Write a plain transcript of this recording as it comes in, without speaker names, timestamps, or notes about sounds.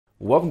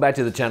Welcome back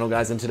to the channel,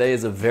 guys, and today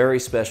is a very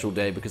special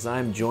day because I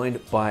am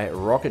joined by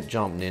rocket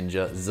jump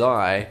ninja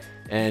Zai,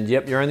 and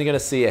yep, you're only going to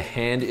see a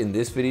hand in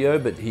this video,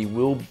 but he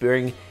will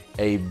bring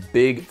a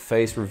big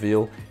face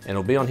reveal, and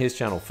it'll be on his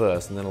channel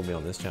first, and then it'll be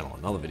on this channel,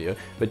 another video.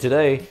 But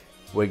today,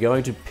 we're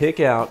going to pick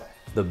out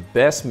the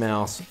best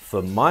mouse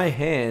for my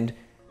hand,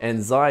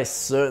 and Zai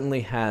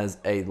certainly has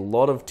a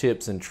lot of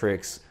tips and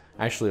tricks,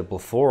 actually a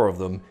plethora of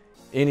them,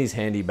 in his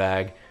handy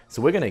bag.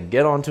 So we're going to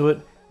get onto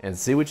it and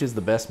see which is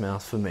the best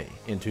mouse for me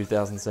in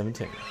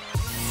 2017.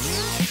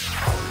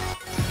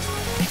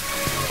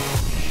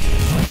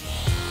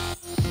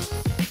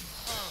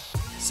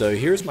 So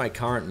here's my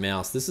current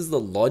mouse. This is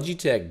the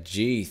Logitech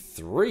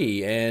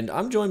G3, and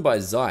I'm joined by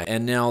Zai.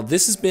 And now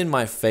this has been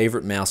my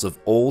favorite mouse of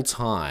all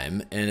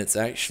time, and it's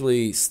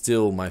actually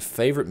still my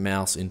favorite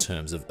mouse in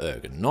terms of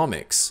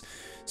ergonomics.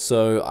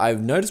 So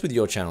I've noticed with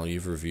your channel,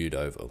 you've reviewed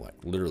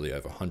literally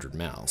over 100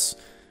 mouse.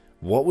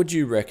 What would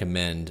you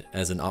recommend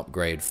as an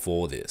upgrade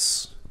for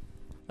this?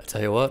 I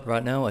tell you what,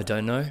 right now I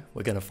don't know.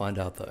 We're going to find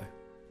out though.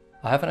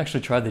 I haven't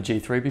actually tried the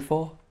G3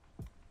 before,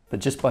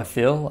 but just by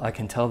feel I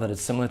can tell that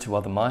it's similar to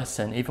other mice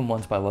and even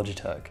ones by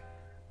Logitech.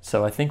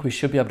 So I think we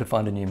should be able to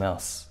find a new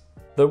mouse.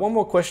 Though one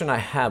more question I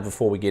have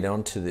before we get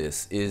onto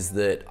this is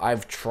that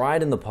I've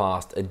tried in the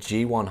past a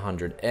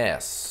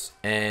G100S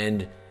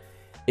and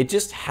it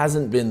just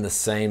hasn't been the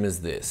same as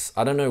this.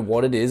 I don't know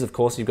what it is. Of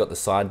course, you've got the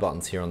side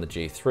buttons here on the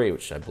G3,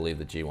 which I believe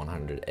the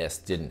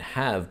G100S didn't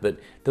have, but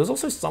there was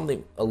also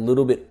something a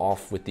little bit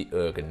off with the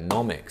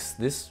ergonomics.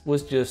 This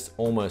was just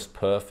almost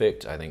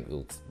perfect. I think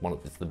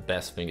it's the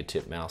best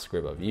fingertip mouse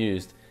grip I've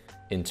used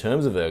in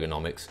terms of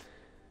ergonomics,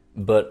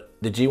 but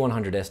the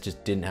G100S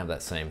just didn't have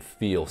that same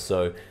feel.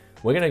 So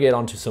we're gonna get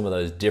onto some of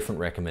those different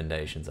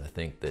recommendations I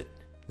think that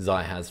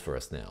Zai has for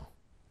us now.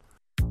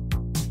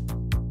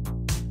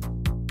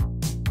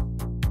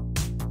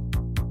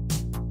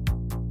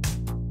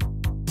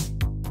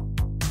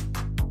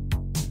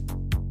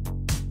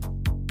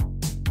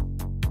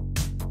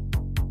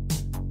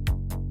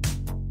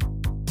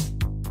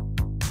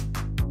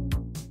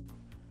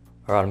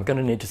 Alright, I'm going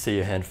to need to see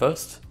your hand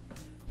first,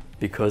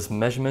 because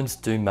measurements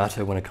do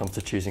matter when it comes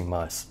to choosing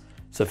mice.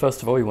 So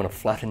first of all, you want to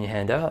flatten your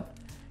hand out,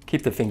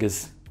 keep the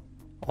fingers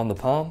on the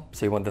palm,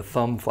 so you want the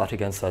thumb flat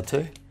against that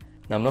too.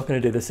 Now I'm not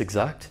going to do this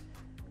exact,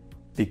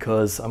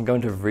 because I'm going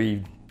to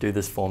redo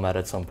this format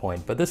at some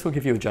point, but this will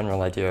give you a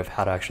general idea of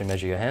how to actually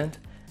measure your hand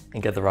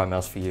and get the right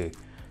mouse for you.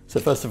 So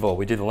first of all,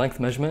 we do the length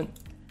measurement.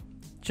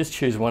 Just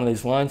choose one of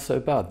these lines, so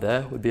about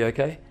there would be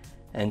okay,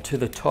 and to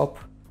the top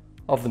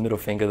of the middle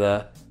finger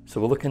there. So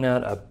we're looking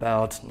at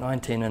about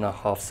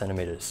 19.5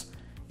 centimeters.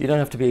 You don't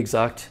have to be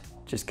exact,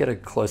 just get a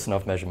close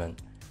enough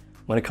measurement.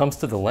 When it comes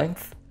to the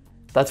length,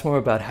 that's more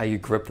about how you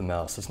grip the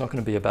mouse. It's not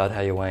going to be about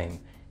how you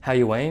aim. How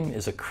you aim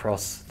is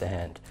across the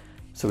hand.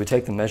 So we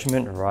take the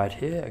measurement right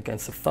here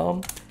against the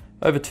thumb,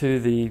 over to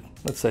the,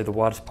 let's say the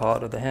widest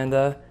part of the hand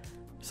there.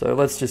 So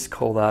let's just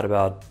call that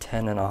about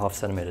 10.5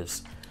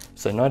 centimeters.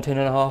 So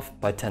 19.5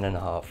 by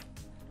 10.5.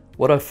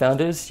 What I've found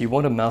is you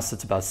want a mouse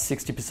that's about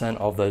 60%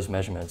 of those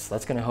measurements.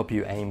 That's going to help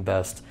you aim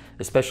best,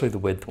 especially the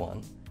width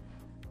one.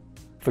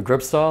 For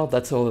grip style,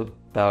 that's all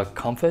about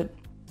comfort.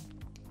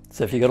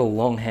 So if you got a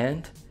long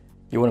hand,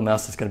 you want a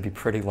mouse that's going to be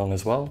pretty long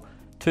as well.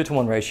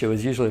 2-to-1 ratio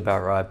is usually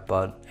about right,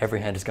 but every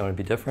hand is going to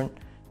be different.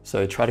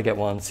 So try to get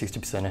one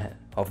 60%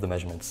 of the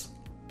measurements.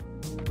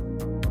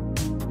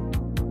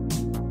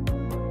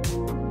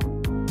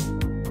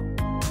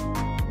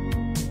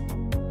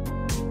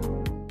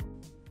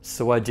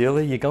 So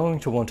ideally, you're going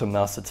to want a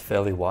mouse that's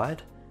fairly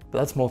wide, but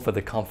that's more for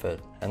the comfort.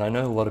 And I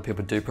know a lot of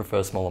people do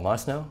prefer smaller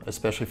mice now,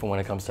 especially for when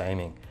it comes to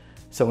aiming.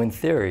 So in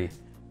theory,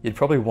 you'd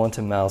probably want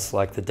a mouse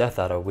like the Death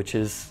Adder, which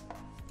is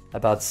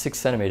about 6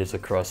 centimeters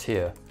across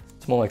here.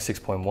 It's more like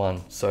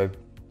 6.1, so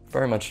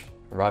very much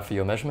right for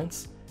your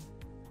measurements.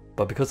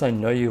 But because I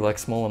know you like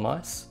smaller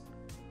mice,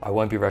 I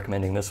won't be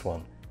recommending this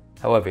one.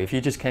 However, if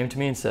you just came to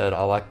me and said,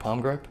 I like palm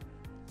grip,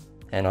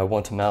 and I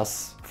want a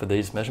mouse for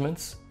these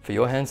measurements, for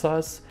your hand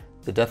size,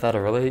 the Death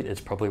Adder Elite is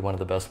probably one of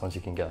the best ones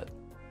you can get.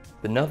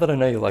 But now that I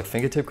know you like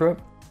fingertip grip,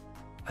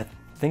 I'm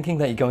thinking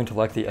that you're going to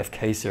like the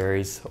FK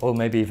series, or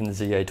maybe even the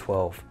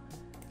ZA12.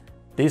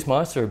 These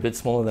mice are a bit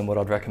smaller than what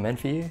I'd recommend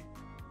for you,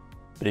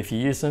 but if you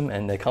use them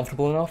and they're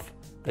comfortable enough,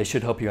 they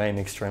should help you aim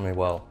extremely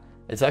well.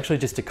 It's actually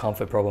just a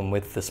comfort problem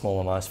with the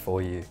smaller mice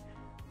for you,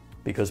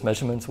 because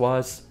measurements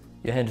wise,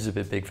 your hand is a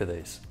bit big for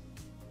these.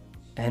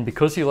 And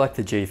because you like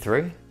the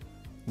G3,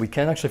 we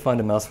can actually find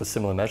a mouse with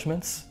similar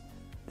measurements.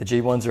 The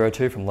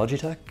G102 from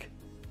Logitech,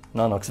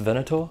 Nanox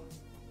Venator,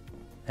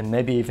 and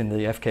maybe even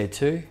the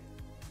FK2.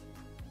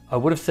 I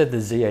would have said the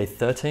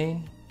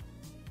ZA13,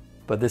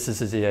 but this is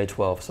the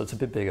ZA12, so it's a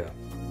bit bigger.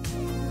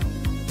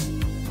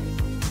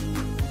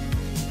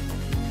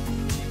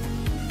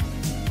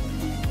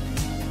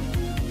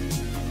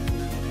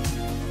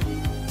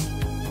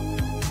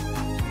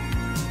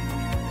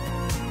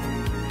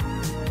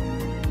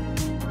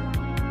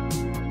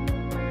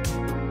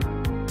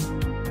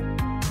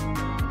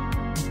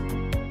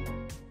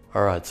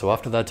 Alright, so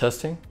after that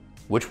testing,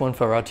 which one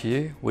felt right to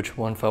you? Which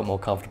one felt more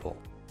comfortable?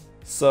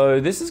 So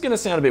this is going to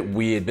sound a bit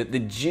weird, but the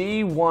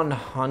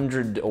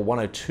G100 or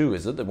 102,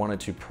 is it? The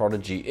 102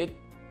 Prodigy,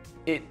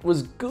 it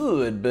was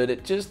good, but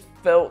it just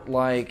felt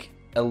like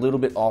a little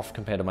bit off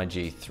compared to my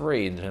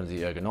G3 in terms of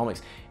the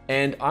ergonomics.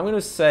 And I'm going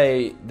to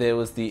say there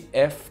was the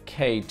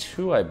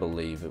FK2, I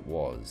believe it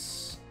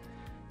was.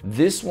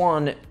 This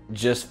one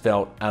just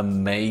felt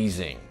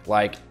amazing.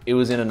 Like it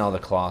was in another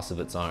class of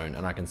its own,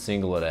 and I can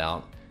single it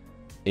out,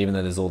 even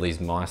though there's all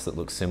these mice that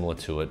look similar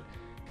to it.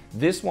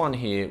 This one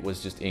here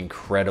was just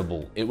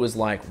incredible. It was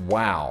like,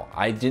 wow,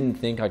 I didn't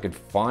think I could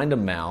find a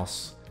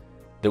mouse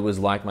that was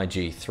like my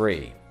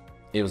G3.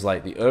 It was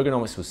like the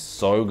ergonomics was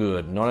so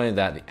good. Not only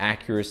that, the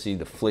accuracy,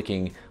 the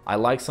flicking. I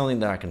like something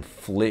that I can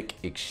flick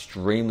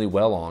extremely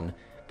well on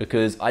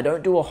because I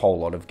don't do a whole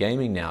lot of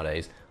gaming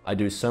nowadays. I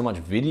do so much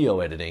video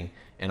editing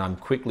and I'm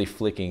quickly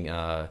flicking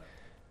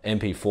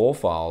MP4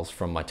 files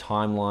from my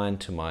timeline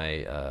to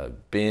my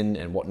bin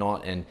and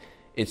whatnot. And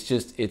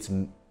it's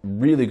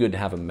really good to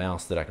have a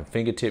mouse that I can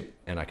fingertip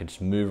and I can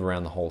just move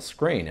around the whole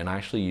screen. And I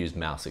actually use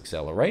mouse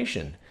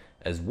acceleration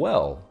as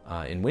well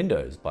in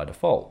Windows by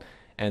default.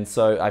 And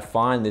so I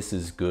find this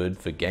is good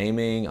for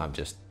gaming.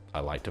 I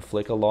like to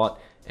flick a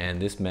lot,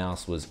 and this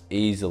mouse was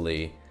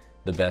easily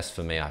the best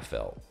for me, I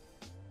felt.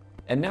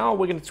 And now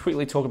we're going to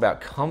quickly talk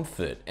about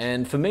comfort.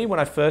 And for me, when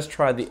I first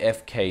tried the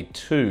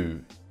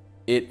FK2,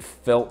 it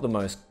felt the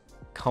most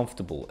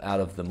comfortable out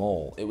of them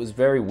all. It was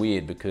very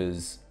weird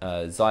because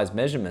Zeiss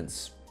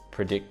measurements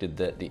predicted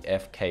that the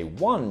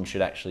FK1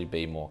 should actually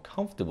be more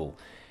comfortable.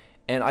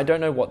 And I don't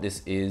know what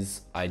this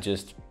is. I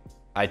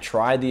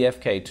tried the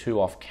FK2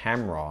 off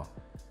camera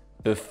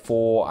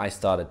before I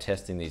started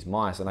testing these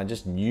mice, and I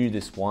just knew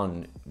this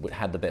one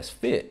had the best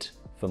fit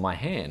for my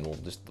hand, or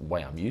just the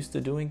way I'm used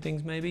to doing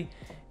things maybe.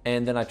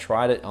 And then I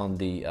tried it on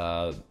the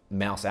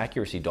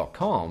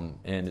mouseaccuracy.com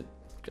and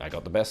I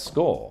got the best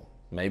score.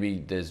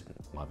 Maybe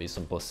might be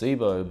some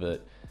placebo,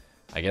 but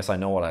I guess I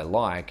know what I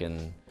like,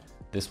 and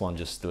this one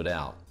just stood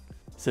out.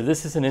 So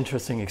this is an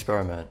interesting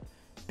experiment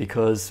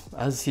because,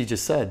 as he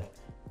just said,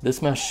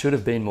 this mouse should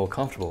have been more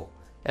comfortable.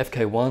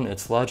 FK1,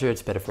 it's larger,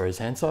 it's better for his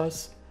hand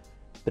size,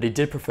 but he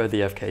did prefer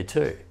the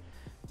FK2.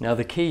 Now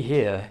the key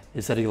here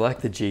is that he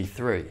liked the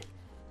G3.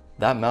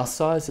 That mouse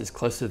size is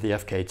closer to the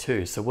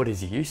FK2, so what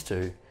he's used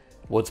to,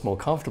 what's more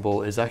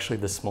comfortable is actually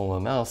the smaller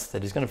mouse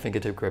that he's going to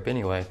fingertip grip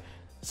anyway.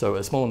 So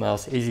a smaller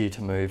mouse, easier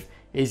to move,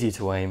 easier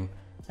to aim,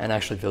 and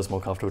actually feels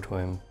more comfortable to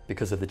him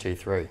because of the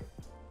G3.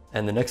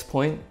 And the next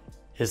point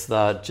is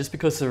that just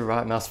because the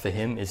right mouse for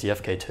him is the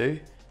FK2,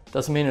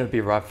 doesn't mean it'll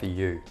be right for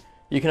you.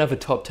 You can have a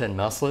top 10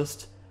 mouse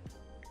list,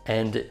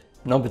 and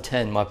number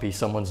 10 might be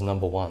someone's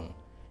number 1.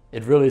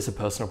 It really is a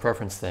personal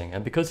preference thing,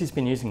 and because he's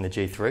been using the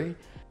G3,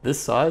 this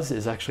size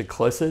is actually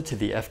closer to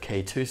the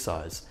FK2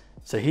 size.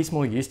 So he's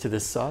more used to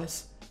this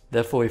size,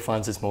 therefore he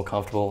finds this more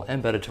comfortable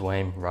and better to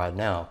aim right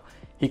now.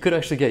 He could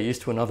actually get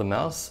used to another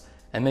mouse,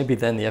 and maybe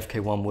then the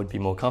FK1 would be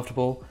more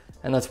comfortable,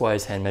 and that's why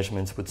his hand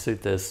measurements would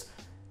suit this,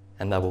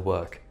 and that will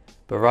work.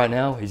 But right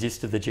now, he's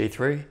used to the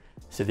G3,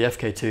 so the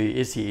FK2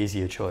 is the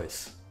easier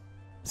choice.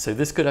 So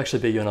this could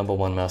actually be your number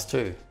 1 mouse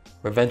too.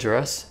 Revenger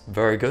S,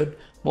 very good,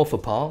 more for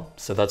palm,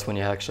 so that's when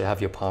you actually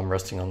have your palm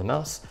resting on the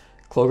mouse.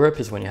 Claw grip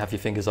is when you have your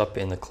fingers up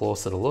in the claw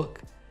sort of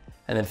look.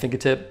 And then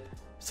fingertip,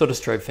 sort of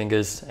straight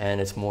fingers, and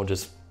it's more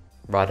just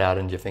right out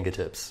into your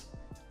fingertips.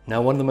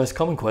 Now one of the most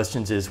common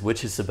questions is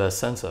which is the best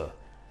sensor?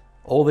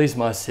 All these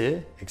mice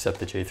here, except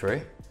the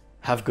G3,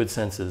 have good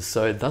sensors,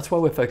 so that's why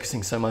we're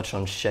focusing so much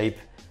on shape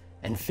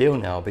and feel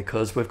now,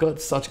 because we've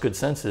got such good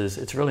sensors,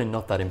 it's really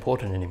not that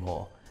important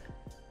anymore.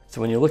 So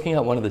when you're looking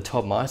at one of the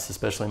top mice,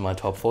 especially my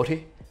top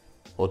 40,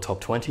 or top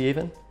 20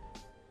 even,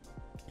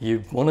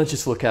 you want to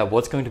just look at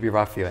what's going to be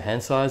right for your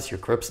hand size, your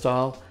grip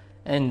style,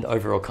 and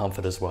overall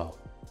comfort as well.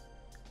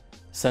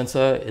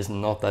 Sensor is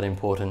not that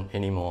important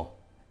anymore.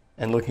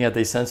 And looking at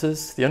these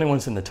sensors, the only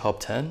ones in the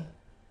top 10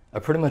 are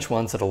pretty much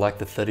ones that are like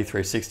the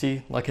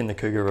 3360, like in the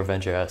Cougar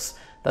Revenger S.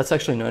 That's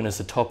actually known as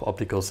the top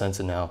optical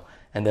sensor now,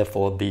 and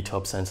therefore the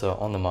top sensor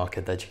on the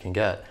market that you can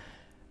get.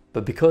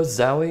 But because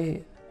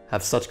Zowie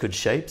have such good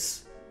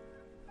shapes,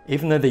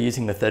 even though they're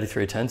using the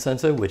 3310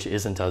 sensor, which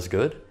isn't as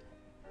good,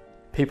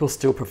 people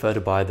still prefer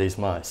to buy these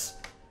mice.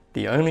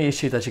 The only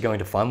issue that you're going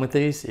to find with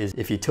these is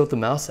if you tilt the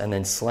mouse and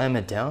then slam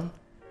it down,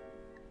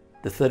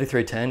 the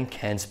 3310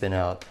 can spin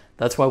out.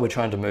 That's why we're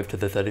trying to move to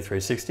the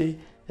 3360.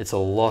 It's a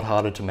lot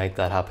harder to make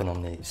that happen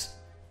on these.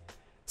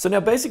 So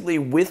now basically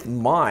with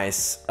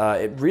mice,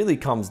 it really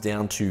comes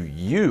down to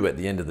you at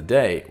the end of the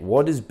day.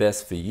 What is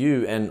best for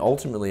you? And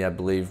ultimately I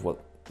believe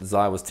what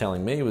Zai was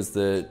telling me was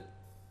that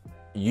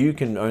you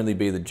can only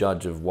be the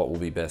judge of what will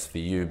be best for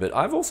you. But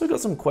I've also got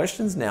some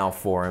questions now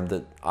for him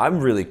that I'm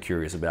really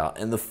curious about.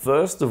 And the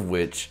first of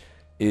which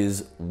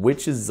is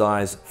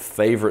Zai's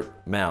favorite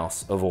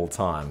mouse of all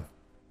time?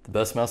 The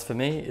best mouse for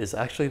me is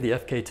actually the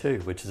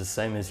FK2, which is the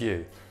same as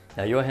you.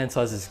 Now your hand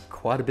size is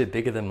quite a bit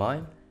bigger than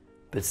mine,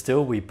 but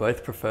still we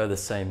both prefer the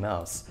same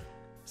mouse.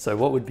 So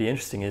what would be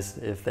interesting is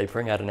if they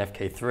bring out an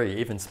FK3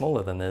 even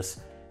smaller than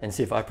this and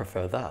see if I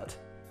prefer that.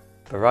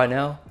 But right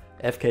now,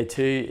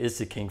 FK2 is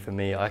the king for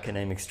me. I can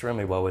aim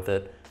extremely well with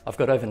it. I've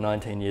got over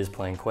 19 years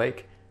playing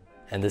Quake,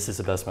 and this is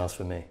the best mouse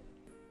for me.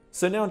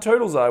 So now in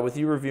total, Zai, with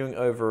you reviewing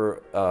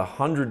over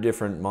 100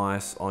 different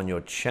mice on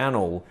your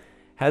channel,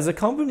 has a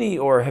company,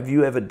 or have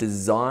you ever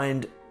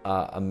designed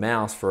a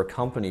mouse for a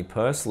company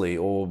personally,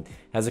 or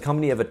has a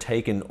company ever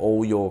taken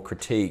all your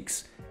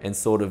critiques and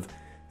sort of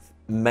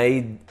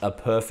made a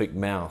perfect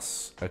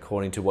mouse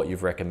according to what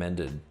you've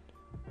recommended?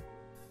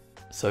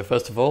 So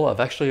first of all, I've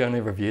actually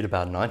only reviewed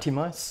about 90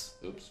 mice.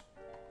 Oops.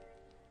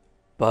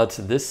 But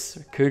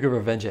this Cougar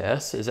Revenger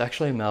S is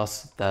actually a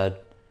mouse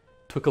that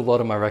took a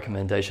lot of my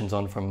recommendations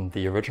on from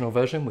the original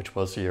version, which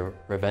was your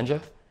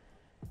Revenger,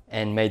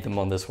 and made them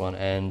on this one.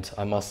 And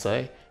I must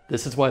say,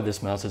 this is why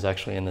this mouse is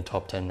actually in the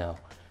top 10 now.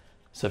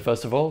 So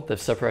first of all, they've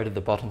separated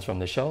the buttons from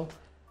the shell.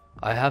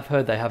 I have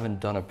heard they haven't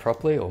done it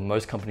properly, or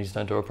most companies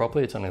don't do it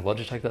properly. It's only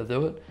Logitech that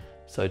do it.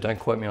 So don't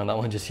quote me on that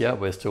one just yet.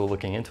 We're still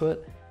looking into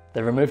it.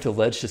 They removed a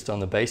ledge just on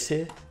the base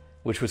here,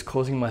 which was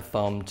causing my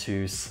thumb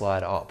to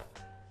slide up.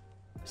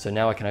 So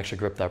now I can actually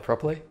grip that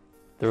properly.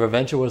 The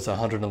Revenger was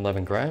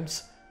 111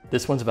 grams.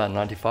 This one's about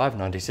 95,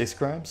 96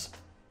 grams.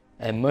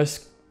 And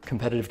most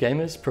competitive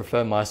gamers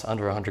prefer mice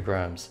under 100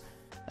 grams.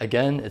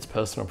 Again, it's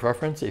personal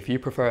preference. If you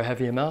prefer a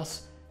heavier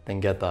mouse,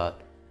 then get that.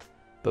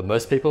 But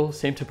most people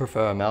seem to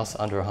prefer a mouse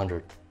under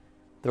 100.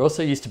 There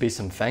also used to be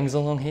some fangs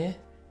along here,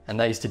 and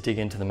that used to dig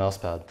into the mouse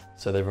pad,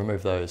 so they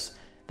removed those.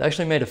 They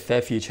actually made a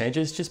fair few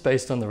changes just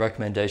based on the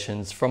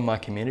recommendations from my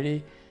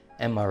community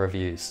and my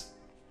reviews.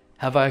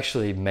 Have I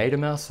actually made a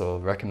mouse or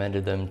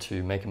recommended them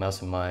to make a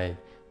mouse in my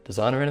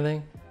design or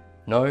anything?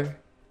 No,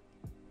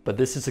 but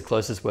this is the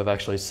closest we've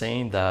actually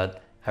seen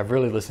that have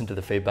really listened to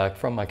the feedback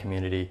from my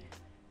community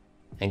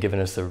and given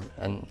us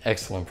an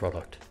excellent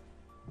product.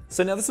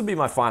 So now this will be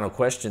my final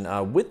question.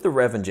 With the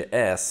Revenger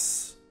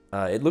S,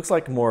 it looks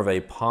like more of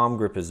a palm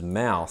gripper's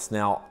mouse.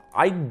 Now,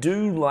 I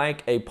do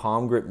like a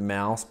palm grip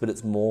mouse, but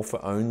it's more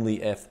for only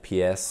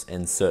FPS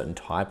and certain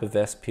type of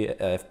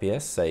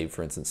FPS, say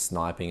for instance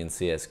sniping in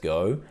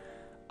CSGO.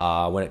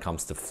 When it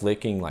comes to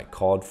flicking, like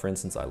COD for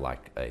instance, I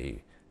like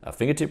a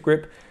fingertip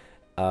grip.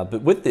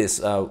 But with this,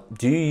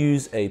 do you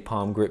use a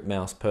palm grip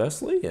mouse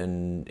personally?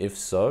 And if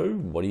so,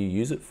 what do you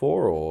use it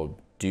for? Or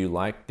do you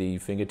like the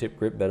fingertip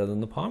grip better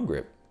than the palm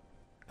grip?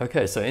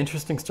 Okay, so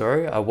interesting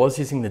story. I was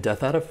using the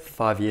Death Adder for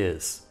 5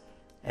 years,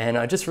 and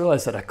I just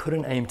realized that I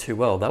couldn't aim too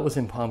well. That was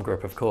in palm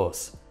grip, of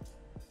course.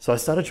 So I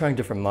started trying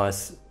different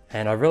mice,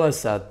 and I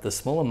realized that the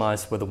smaller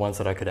mice were the ones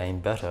that I could aim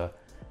better.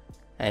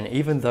 And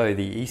even though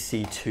the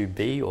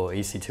EC2B or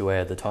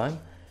EC2A at the time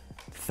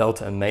felt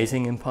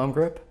amazing in palm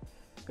grip,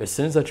 as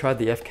soon as I tried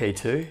the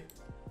FK2,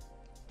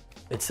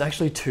 it's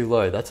actually too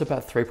low. That's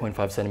about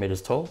 3.5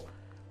 centimeters tall.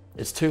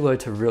 It's too low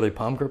to really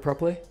palm grip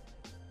properly.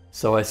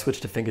 So I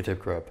switched to fingertip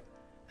grip.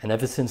 And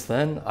ever since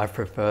then, I've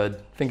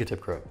preferred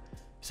fingertip grip.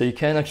 So you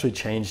can actually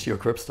change your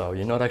grip style.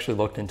 You're not actually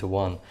locked into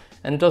one.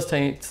 And it does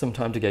take some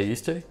time to get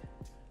used to.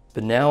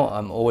 But now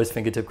I'm always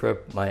fingertip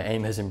grip. My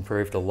aim has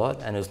improved a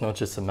lot, and it's not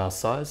just the mouse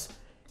size.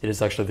 It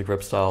is actually the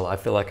grip style. I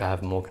feel like I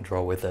have more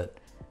control with it.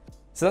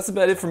 So that's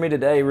about it for me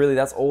today. Really,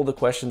 that's all the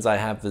questions I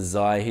have for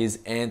Zai.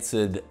 He's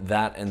answered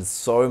that and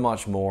so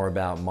much more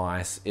about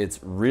mice. It's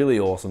really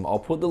awesome. I'll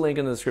put the link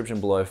in the description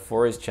below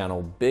for his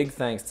channel. Big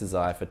thanks to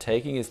Zai for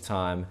taking his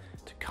time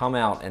to come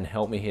out and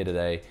help me here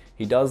today.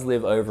 He does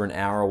live over an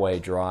hour away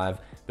drive,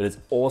 but it's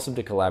awesome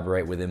to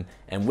collaborate with him.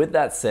 And with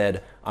that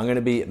said, I'm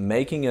gonna be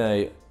making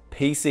a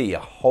PC, a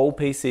whole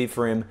PC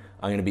for him.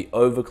 I'm gonna be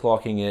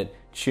overclocking it,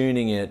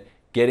 tuning it,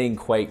 getting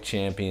Quake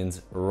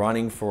champions,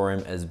 running for him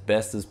as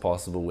best as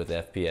possible with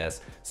FPS.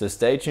 So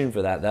stay tuned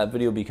for that. That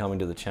video will be coming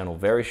to the channel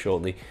very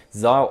shortly.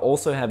 Zai will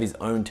also have his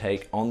own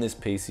take on this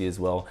PC as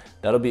well.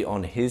 That'll be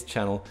on his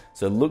channel.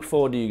 So look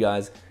forward to you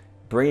guys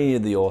bringing you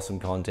the awesome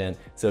content.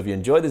 So if you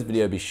enjoyed this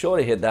video, be sure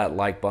to hit that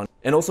like button.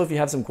 And also if you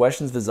have some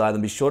questions for Zai,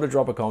 then be sure to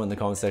drop a comment in the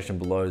comment section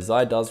below.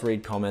 Zai does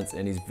read comments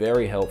and he's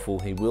very helpful.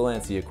 He will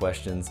answer your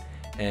questions.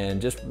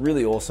 And just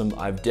really awesome.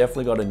 I've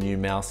definitely got a new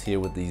mouse here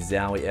with the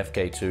Zowie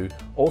FK2.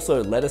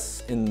 Also, let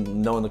us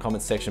know in the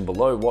comments section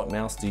below, what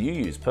mouse do you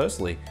use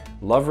personally?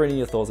 Love reading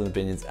your thoughts and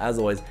opinions as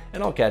always,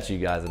 and I'll catch you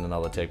guys in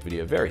another tech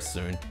video very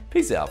soon.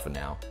 Peace out for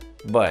now.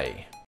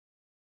 Bye.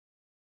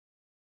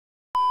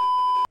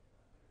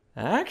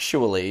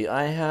 Actually,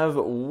 I have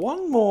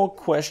one more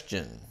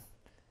question.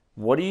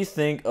 What do you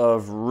think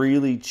of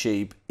really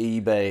cheap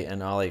eBay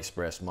and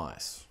AliExpress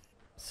mice?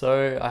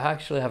 So I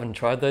actually haven't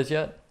tried those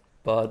yet,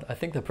 but I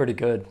think they're pretty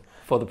good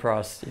for the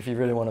price if you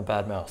really want a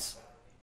bad mouse.